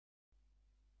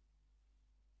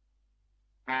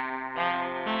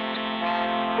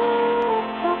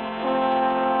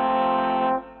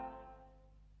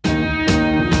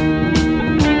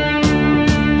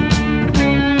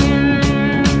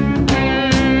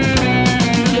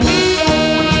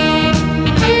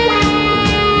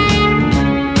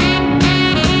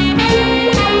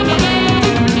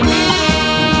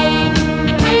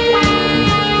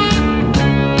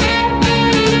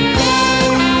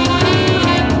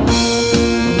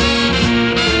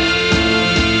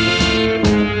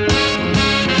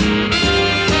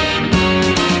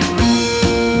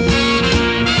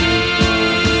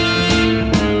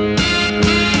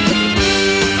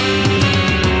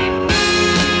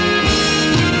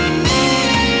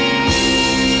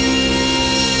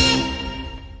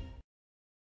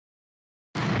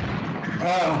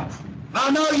Oh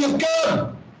no, you've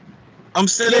gone. I'm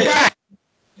still You're here. back.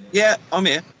 Yeah, I'm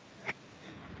here.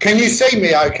 Can you see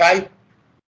me okay?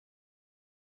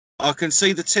 I can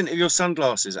see the tint of your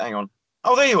sunglasses. Hang on.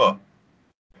 Oh, there you are.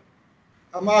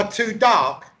 Am I too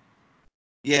dark?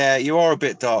 Yeah, you are a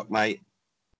bit dark, mate.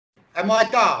 Am I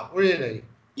dark, really?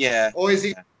 Yeah. Or is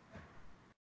it...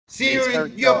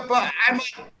 Seriously, but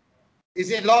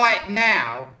is it light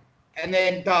now and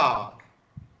then dark?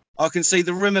 I can see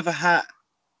the rim of a hat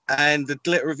and the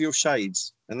glitter of your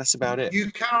shades, and that's about it. You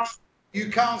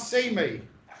can't see me.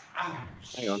 Oh,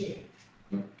 hang on. Shit.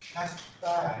 That's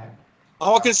bad.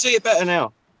 Oh, I can see it better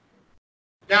now.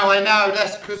 No, I know.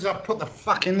 That's because I put the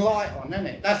fucking light on, isn't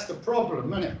it? That's the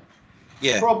problem, isn't it?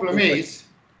 Yeah. The problem is,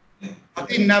 I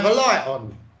didn't have a light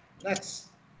on. That's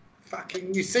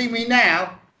fucking... You see me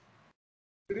now?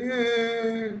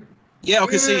 Yeah, I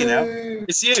can see you now.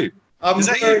 It's you. Is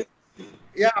that you?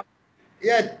 Yeah.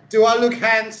 Yeah. Do I look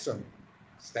handsome,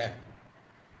 Stef?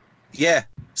 Yeah,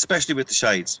 especially with the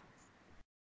shades.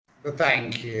 Well,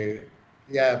 thank you.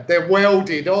 Yeah, they're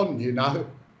welded on, you know.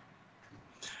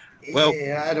 Well,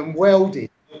 yeah, I had them welded.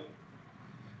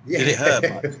 Yeah. Did it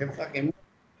hurt much? Fucking...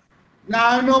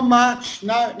 No, not much.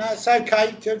 No, it's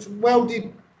okay. Just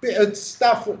welded bit of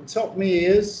stuff at the top of my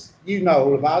ears. You know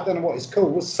all about it. I don't know what it's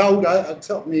called. It's solder at the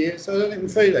top of my ears, so I don't even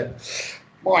feel it.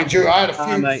 Mind you, I had a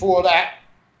few before that.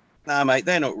 Nah, mate,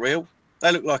 they're not real.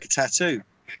 They look like a tattoo.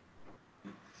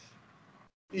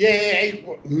 Yeah.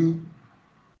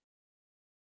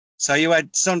 So you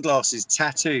had sunglasses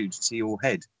tattooed to your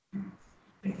head?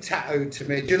 Tattooed to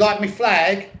me. Do you like my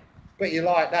flag? Bet you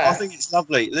like that. I think it's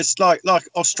lovely. It's like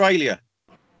Australia.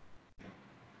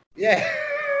 Yeah.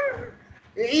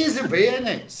 It is a bit, isn't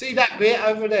it? See that bit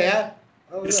over there?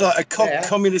 It's like a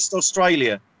communist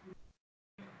Australia.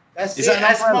 That's it.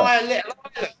 That's my little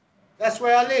island. That's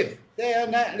where I live. There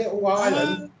on that little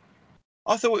island.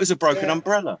 I thought it was a broken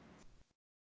umbrella.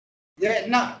 Yeah,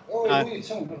 no. Oh, no. What are you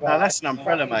talking about? No, that's an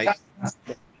umbrella, mate.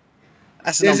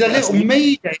 There's a little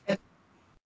me there.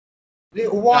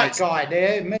 Little white guy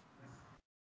there. Me.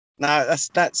 No,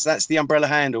 that's the umbrella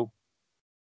handle.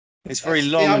 It's very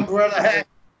long. The umbrella handle.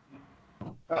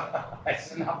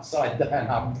 It's an upside down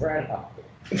umbrella.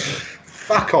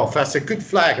 Fuck off. That's a good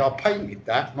flag. I painted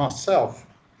that myself.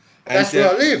 That's where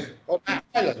I live, on that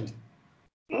island.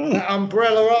 That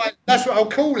umbrella island. That's what I'll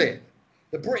call it.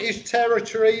 The British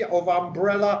territory of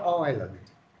Umbrella Island.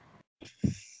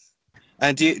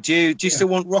 And do you still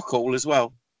want Rockall as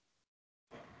well?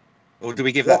 Or do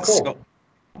we give that to Scott?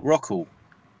 Rockall.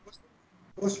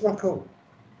 What's Rockall?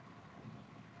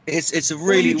 It's a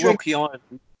really rocky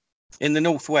island in the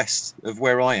northwest of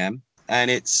where I am, and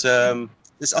it's I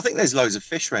think there's loads of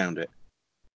fish around it.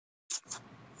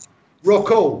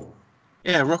 Rockall.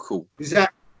 Yeah, Rockall. Is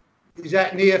that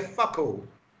near Fuckall?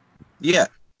 Yeah,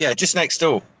 just next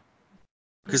door.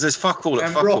 Because there's Fuckall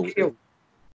at Fuckall. Rock Hill.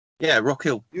 Yeah, Rock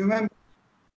Hill. You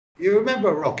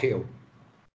remember Rock Hill?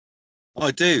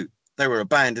 I do. They were a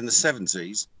band in the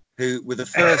 70s who were the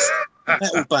first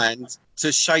metal band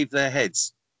to shave their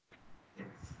heads.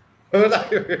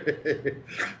 Rock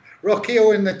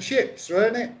Hill in the Chips,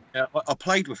 weren't it? Yeah, I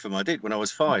played with them. I did when I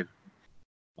was 5.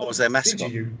 I was their mascot.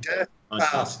 Did you dirty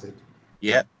bastard?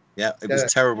 Yeah. It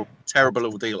was terrible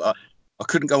ordeal. I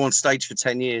couldn't go on stage for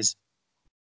 10 years.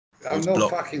 I'm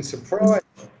not fucking surprised.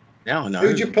 Yeah, I know.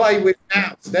 Who'd you play with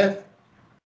now, Stef?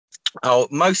 Oh,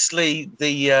 mostly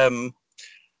the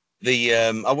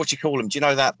what do you call them? Do you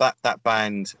know that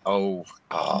band? Oh,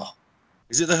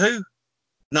 is it the Who?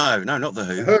 No, not the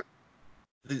Who.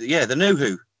 Yeah, the New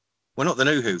Who. Well, not the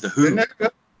New Who. The Who.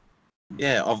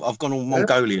 Yeah, I've gone all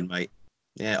Mongolian, mate.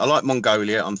 Yeah, I like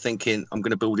Mongolia. I'm thinking I'm going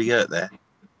to build a yurt there.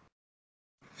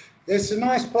 It's a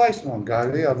nice place,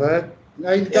 Mongolia. I've heard.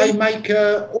 They make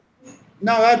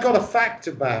No, I got a fact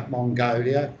about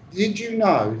Mongolia. Did you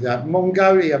know that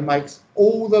Mongolia makes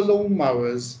all the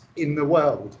lawnmowers in the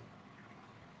world?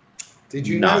 Did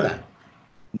you know that?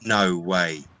 No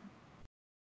way.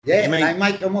 Yeah, they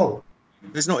make them all.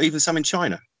 There's not even some in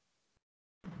China?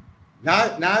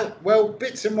 No. Well,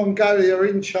 bits of Mongolia are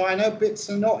in China, bits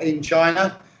are not in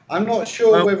China. I'm not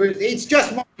sure whether it's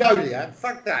just Mongolia.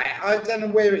 Fuck that. I don't know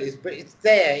where it is, but it's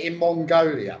there in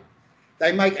Mongolia.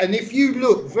 They make, and if you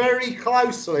look very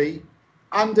closely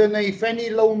underneath any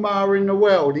lawnmower in the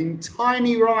world, in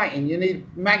tiny writing, you need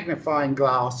magnifying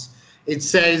glass, it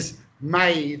says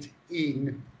made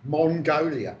in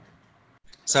Mongolia.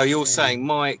 So you're saying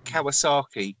my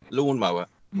Kawasaki lawnmower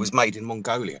was made in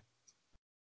Mongolia?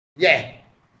 Yeah,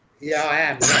 I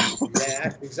am.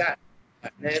 Yeah, exactly.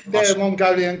 They're a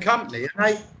Mongolian company,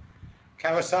 aren't they?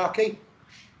 Kawasaki.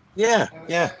 Yeah.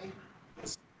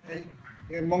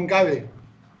 In Mongolia.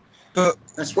 But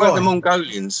weren't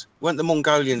the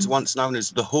Mongolians once known as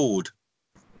the Horde?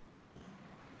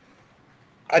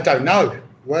 I don't know.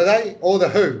 Were they? Or the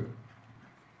Who?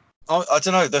 I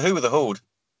don't know. The Who or the Horde?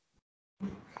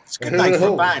 It's a good name for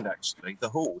a band, actually. The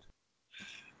Horde.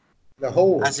 The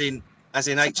Horde. As in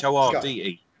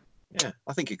HORDE. Yeah,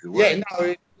 I think it could work. Yeah,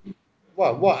 no.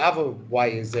 Well, what other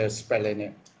way is there spelling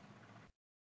it?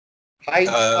 HOURD.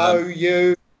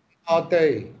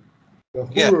 The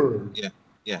Horde.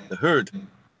 Yeah, the Herd.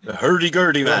 The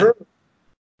hurdy-gurdy man.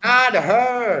 The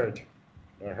herd.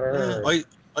 The herd.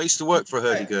 I used to work for a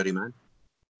hurdy-gurdy man.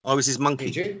 I was his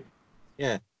monkey. Did you?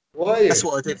 Yeah. Were you? That's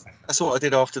what I did. That's what I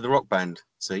did after the rock band.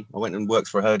 See, I went and worked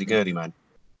for a hurdy-gurdy man.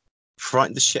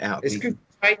 Frightened the shit out of me. It's good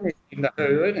training in the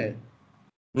Who, isn't it?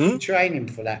 Good training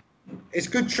for that. It's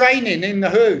good training in the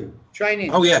Who.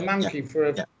 Training a monkey for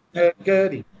a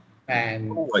hurdy-gurdy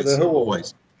man.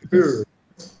 Always.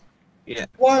 Yeah.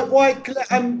 Why?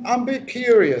 I'm a bit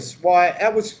curious. Why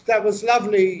that was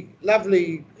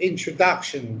lovely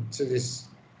introduction to this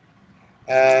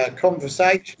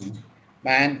conversation,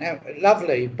 man.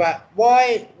 Lovely, but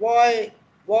why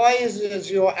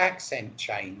has your accent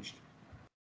changed?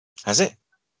 Has it?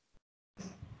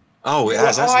 Oh, it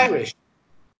has. Irish.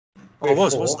 I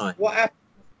was, wasn't I? What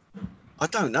happened? I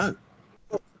don't know.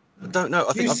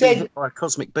 I think I've been been hit by a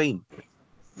cosmic beam.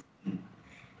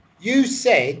 You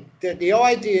said that the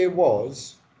idea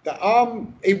was that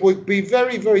it would be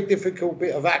very, very difficult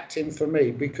bit of acting for me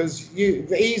because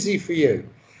easy for you.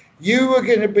 You were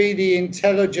going to be the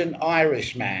intelligent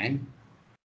Irish man.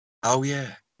 Oh,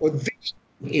 yeah. Or the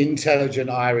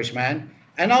intelligent Irish man.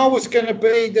 And I was going to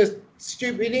be the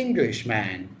stupid English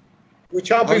man,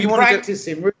 which I've been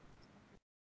practicing.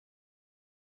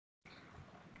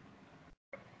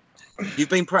 You've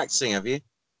been practicing, have you?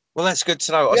 Well, that's good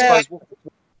to know. I suppose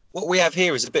what we have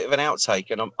here is a bit of an outtake,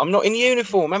 and I'm not in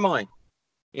uniform, am I?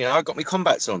 You know, I've got my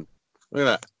combats on. Look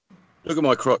at that. Look at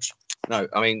my crotch. No,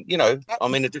 I mean, you know,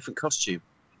 I'm in a different costume.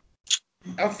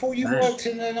 I thought you worked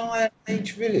in an Iron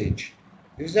Age village.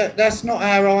 That's not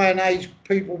how Iron Age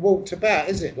people walked about,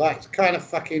 is it? Like kind of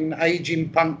fucking aging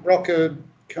punk rocker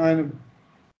kind of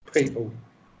people.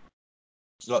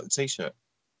 It's like the T-shirt.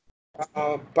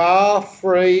 Bar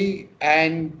free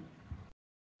and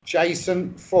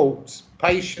Jason Thoughts.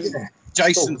 Patient. Yeah.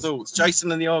 Jason Thoughts.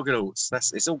 Jason and the Argonauts.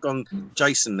 It's all gone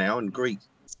Jason now and Greek.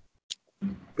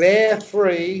 Bear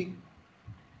free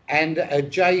and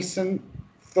adjacent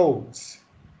thoughts.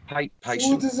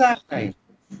 Patient. What does that mean?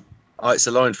 Oh, it's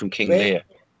a line from King Lear.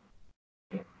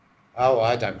 Oh,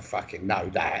 I don't fucking know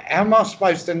that. How am I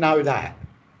supposed to know that?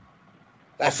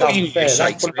 That's unfair.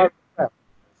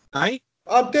 Hey?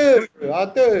 I do.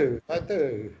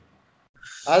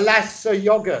 Alas, a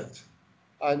yogurt.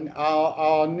 And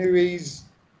our Newie's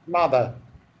mother,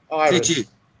 Iris.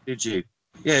 Did you?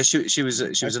 Yeah, she was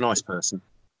a nice person.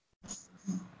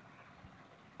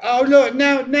 Oh look,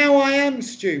 now I am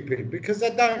stupid because I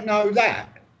don't know that.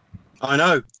 I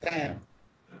know. Damn.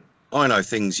 I know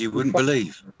things you wouldn't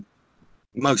believe.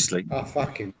 Mostly. Oh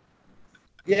fucking.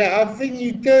 Yeah, I think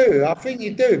you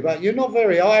do, but you're not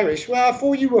very Irish. Well, I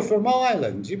thought you were from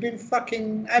Ireland. You've been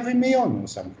fucking having me on or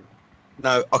something.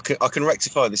 No, I can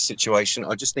rectify this situation.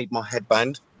 I just need my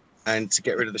headband and to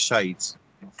get rid of the shades.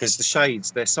 Because the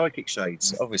shades, they're psychic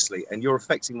shades, obviously, and you're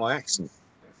affecting my accent.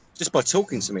 Just by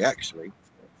talking to me, actually.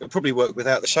 It'll probably work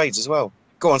without the shades as well.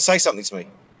 Go on, say something to me.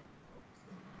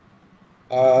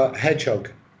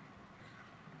 Hedgehog.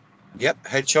 Yep,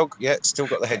 hedgehog. Yeah, still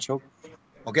got the hedgehog.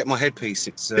 I'll get my headpiece.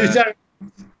 It's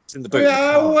in the boot. Yeah,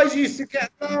 I always used to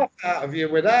get a laugh out of you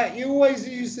with that. You always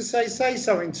used to say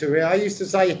something to me. I used to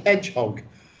say hedgehog,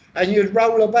 and you'd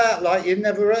roll about like you'd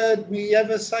never heard me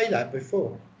ever say that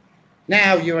before.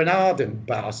 Now you're an ardent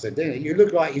bastard, don't you? You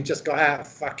look like you just got out of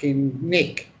fucking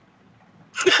Nick.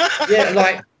 Yeah,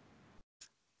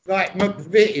 like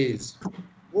McVitie's.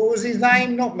 What was his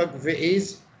name? Not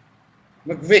McVitie's.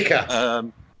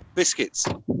 McVicker. Biscuits.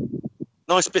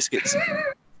 Nice biscuits.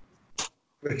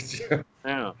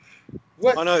 Yeah.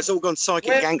 What? I know it's all gone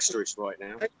psychic gangsterish right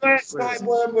now. That's like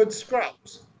Wormwood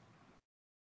Scrubs.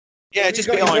 Yeah, just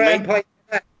behind me.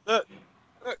 Look,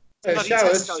 show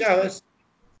us.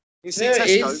 You see there Tesco?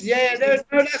 It is. Yeah, no,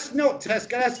 that's not Tesco.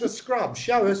 That's the Scrubs.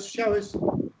 Show us.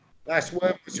 That's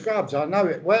Wormwood Scrubs. I know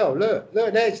it well. Look.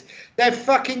 They've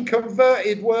fucking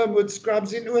converted Wormwood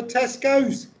Scrubs into a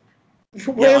Tesco's.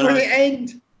 Where will it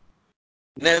end?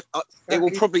 It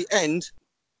will probably end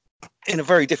in a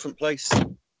very different place.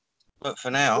 But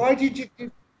for now, why did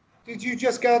you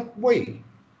just go wee?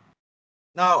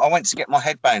 No, I went to get my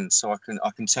headband so I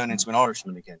can turn into an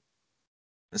Irishman again.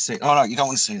 Let's see. Oh no, you don't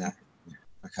want to see that.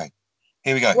 Okay,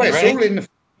 here we go. Well, you ready?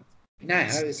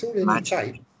 It's all in the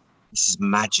tape. This is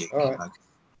magic. All right.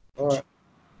 All right.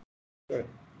 Good.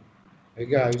 Here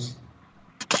goes.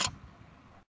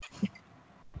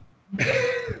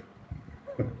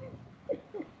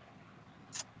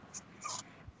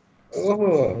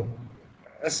 Oh,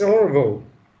 that's horrible.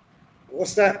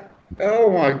 What's that?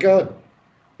 Oh my God.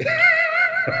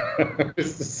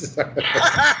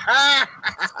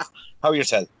 How are you,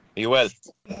 Tel? Are you well?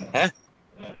 Huh?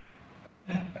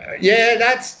 Yeah,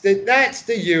 that's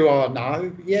the you I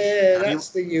know. Yeah, that's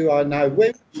the you I know.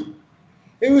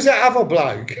 Who was that other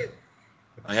bloke?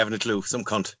 I haven't a clue. Some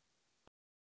cunt.